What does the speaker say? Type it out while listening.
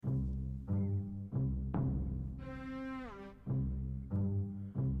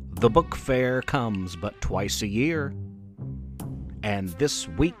The book fair comes but twice a year, and this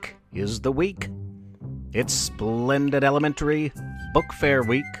week is the week. It's Splendid Elementary Book Fair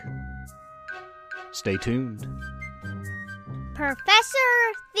Week. Stay tuned. Professor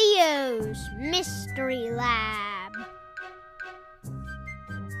Theo's Mystery Lab.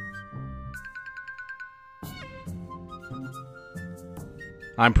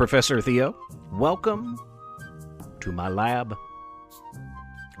 I'm Professor Theo. Welcome to my lab.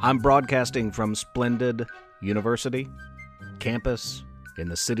 I'm broadcasting from Splendid University campus in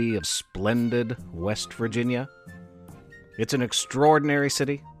the city of Splendid, West Virginia. It's an extraordinary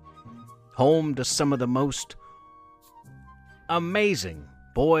city, home to some of the most amazing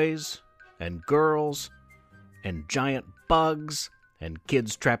boys and girls and giant bugs and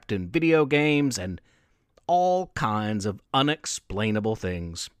kids trapped in video games and all kinds of unexplainable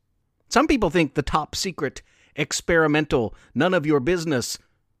things. Some people think the top secret, experimental, none of your business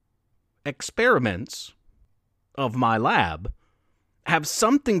experiments of my lab have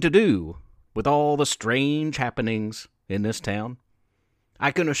something to do with all the strange happenings in this town.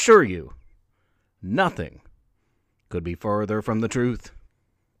 I can assure you, nothing could be further from the truth.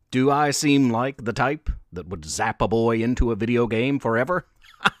 Do I seem like the type that would zap a boy into a video game forever?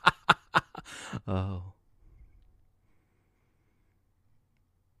 Oh.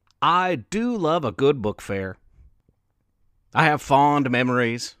 I do love a good book fair. I have fond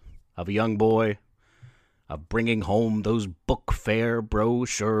memories of a young boy, of bringing home those book fair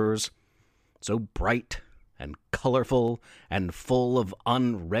brochures, so bright and colorful and full of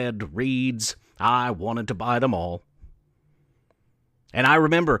unread reads, I wanted to buy them all. And I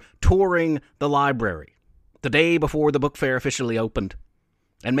remember touring the library the day before the book fair officially opened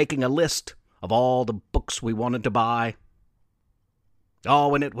and making a list of all the books we wanted to buy.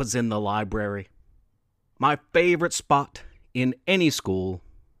 Oh, and it was in the library. My favorite spot in any school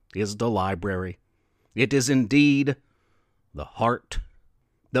is the library. It is indeed the heart,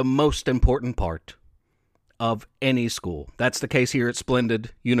 the most important part of any school. That's the case here at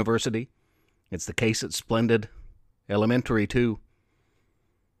Splendid University. It's the case at Splendid Elementary, too.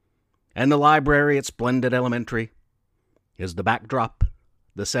 And the library at Splendid Elementary is the backdrop,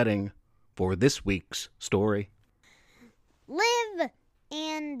 the setting for this week's story. Live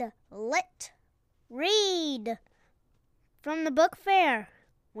and let read from the book fair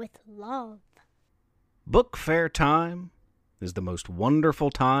with love. Book fair time is the most wonderful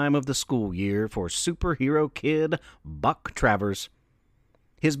time of the school year for superhero kid Buck Travers.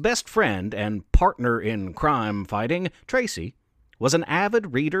 His best friend and partner in crime fighting, Tracy, was an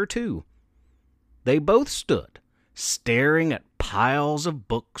avid reader too. They both stood staring at piles of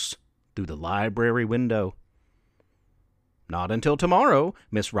books through the library window. Not until tomorrow,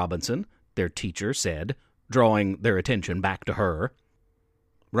 Miss Robinson, their teacher, said, drawing their attention back to her.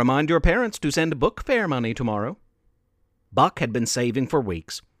 Remind your parents to send book fair money tomorrow. Buck had been saving for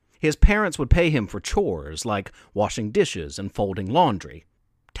weeks. His parents would pay him for chores like washing dishes and folding laundry,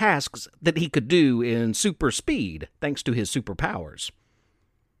 tasks that he could do in super speed thanks to his superpowers.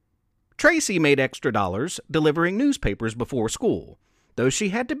 Tracy made extra dollars delivering newspapers before school, though she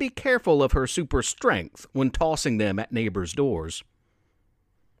had to be careful of her super strength when tossing them at neighbors' doors.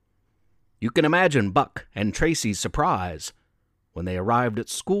 You can imagine Buck and Tracy's surprise when they arrived at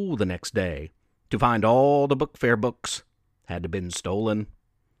school the next day to find all the book fair books had been stolen.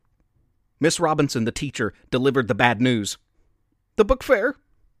 Miss Robinson, the teacher, delivered the bad news. "The book fair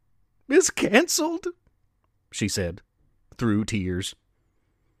is canceled," she said, through tears.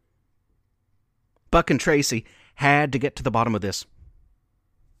 Buck and Tracy had to get to the bottom of this.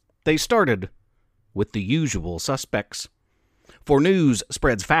 They started with the usual suspects, for news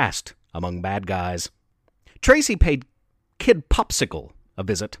spreads fast among bad guys. Tracy paid Kid Popsicle a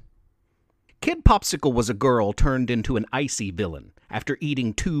visit. Kid Popsicle was a girl turned into an icy villain after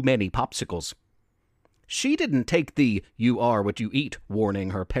eating too many popsicles. She didn't take the "you are what you eat" warning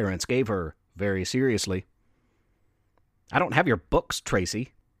her parents gave her very seriously. "I don't have your books,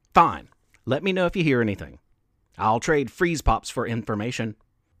 Tracy." "Fine. Let me know if you hear anything. I'll trade freeze pops for information."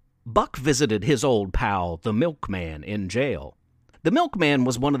 Buck visited his old pal, the milkman, in jail. The milkman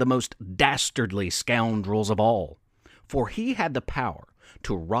was one of the most dastardly scoundrels of all, for he had the power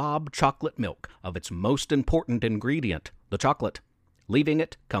to rob chocolate milk of its most important ingredient, the chocolate, leaving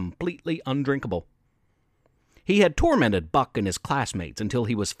it completely undrinkable. He had tormented Buck and his classmates until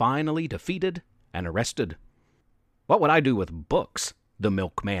he was finally defeated and arrested. "What would I do with books?" the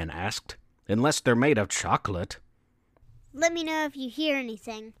milkman asked, "unless they're made of chocolate?" "Let me know if you hear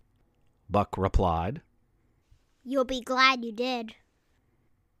anything," Buck replied. "You'll be glad you did."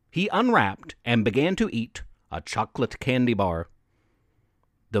 He unwrapped and began to eat a chocolate candy bar.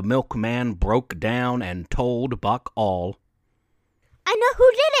 The milkman broke down and told Buck all. I know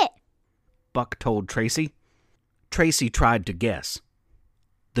who did it! Buck told Tracy. Tracy tried to guess.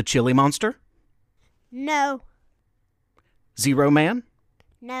 The Chili Monster? No. Zero Man?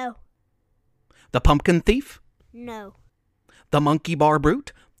 No. The Pumpkin Thief? No. The Monkey Bar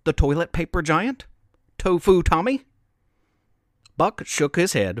Brute? The Toilet Paper Giant? Tofu Tommy? Buck shook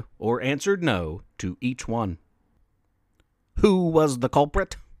his head or answered no to each one. Who was the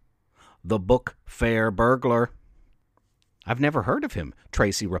culprit? The Book Fair Burglar. I've never heard of him,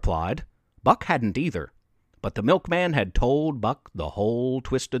 Tracy replied. Buck hadn't either, but the milkman had told Buck the whole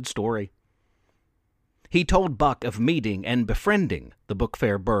twisted story. He told Buck of meeting and befriending the Book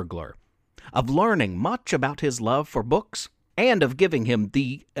Fair Burglar, of learning much about his love for books, and of giving him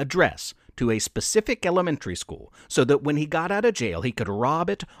the address to a specific elementary school so that when he got out of jail he could rob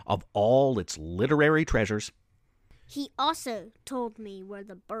it of all its literary treasures. He also told me where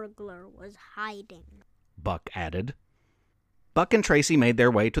the burglar was hiding, Buck added. Buck and Tracy made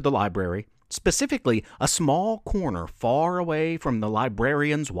their way to the library, specifically a small corner far away from the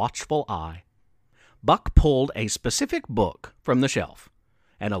librarian's watchful eye. Buck pulled a specific book from the shelf,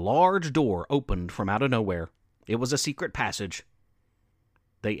 and a large door opened from out of nowhere. It was a secret passage.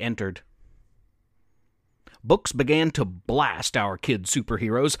 They entered. Books began to blast our kid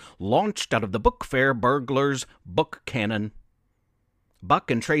superheroes, launched out of the Book Fair Burglar's book cannon.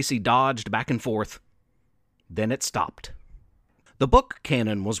 Buck and Tracy dodged back and forth. Then it stopped. The book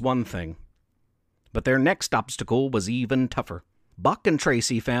cannon was one thing, but their next obstacle was even tougher. Buck and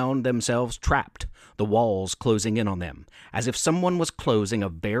Tracy found themselves trapped, the walls closing in on them, as if someone was closing a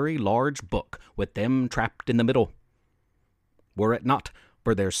very large book with them trapped in the middle. Were it not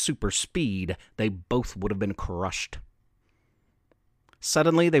for their super speed, they both would have been crushed.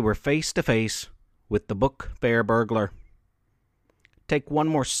 Suddenly they were face to face with the Book Fair Burglar. Take one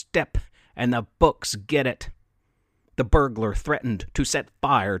more step, and the books get it. The burglar threatened to set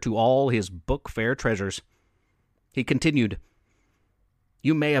fire to all his Book Fair treasures. He continued,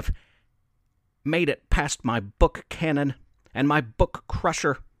 "You may have made it past my book cannon and my book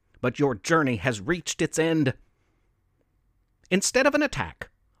crusher, but your journey has reached its end." Instead of an attack,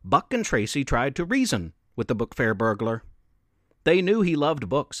 Buck and Tracy tried to reason with the Book Fair Burglar. They knew he loved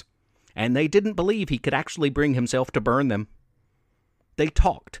books, and they didn't believe he could actually bring himself to burn them. They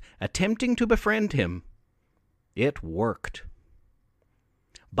talked, attempting to befriend him. It worked.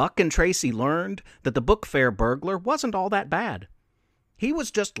 Buck and Tracy learned that the Book Fair Burglar wasn't all that bad. He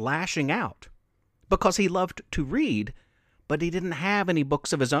was just lashing out because he loved to read, but he didn't have any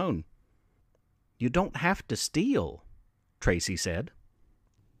books of his own. "You don't have to steal," Tracy said.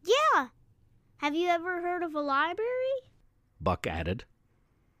 Yeah. Have you ever heard of a library? Buck added.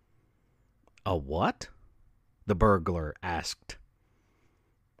 "A what?" the burglar asked.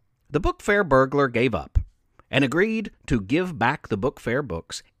 The Book Fair Burglar gave up and agreed to give back the Book Fair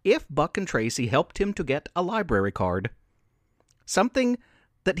books if Buck and Tracy helped him to get a library card. Something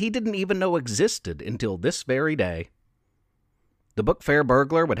that he didn't even know existed until this very day. The Book Fair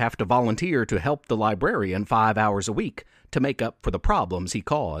Burglar would have to volunteer to help the librarian 5 hours a week to make up for the problems he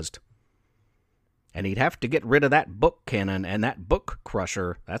caused. And he'd have to get rid of that book cannon and that book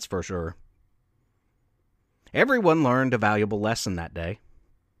crusher, that's for sure. Everyone learned a valuable lesson that day.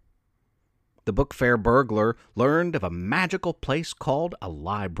 The Book Fair Burglar learned of a magical place called a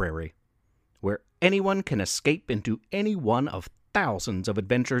library, where anyone can escape into any one of thousands of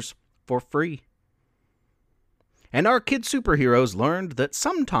adventures for free. And our kid superheroes learned that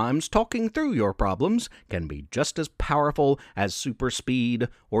sometimes talking through your problems can be just as powerful as super speed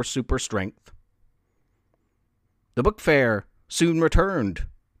or super strength. The book fair soon returned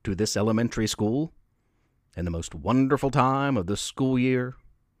to this elementary school, and the most wonderful time of the school year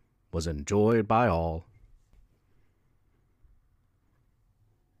was enjoyed by all.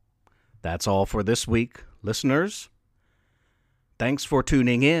 That's all for this week, listeners. Thanks for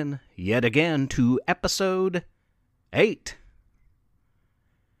tuning in yet again to episode 8.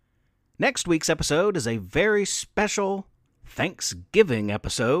 Next week's episode is a very special Thanksgiving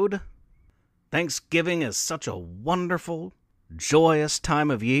episode. Thanksgiving is such a wonderful, joyous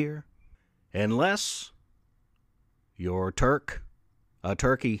time of year, unless you're a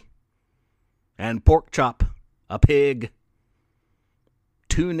turkey, and pork chop, a pig.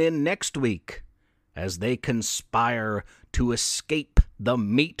 Tune in next week as they conspire to escape the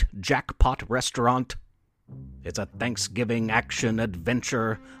meat jackpot restaurant. It's a Thanksgiving action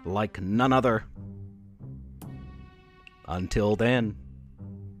adventure like none other. Until then.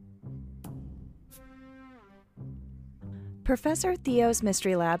 Professor Theo's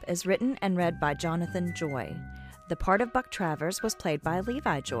Mystery Lab is written and read by Jonathan Joy. The part of Buck Travers was played by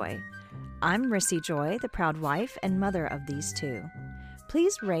Levi Joy. I'm Rissy Joy, the proud wife and mother of these two.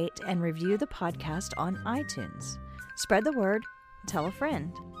 Please rate and review the podcast on iTunes. Spread the word, tell a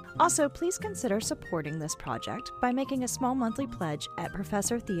friend. Also, please consider supporting this project by making a small monthly pledge at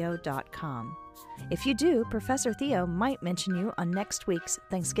ProfessorTheo.com. If you do, Professor Theo might mention you on next week's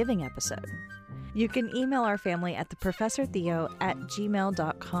Thanksgiving episode. You can email our family at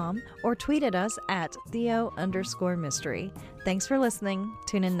theprofessortheo@gmail.com or tweet at us at Theo_mystery. Thanks for listening.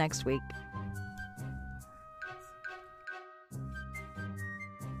 Tune in next week.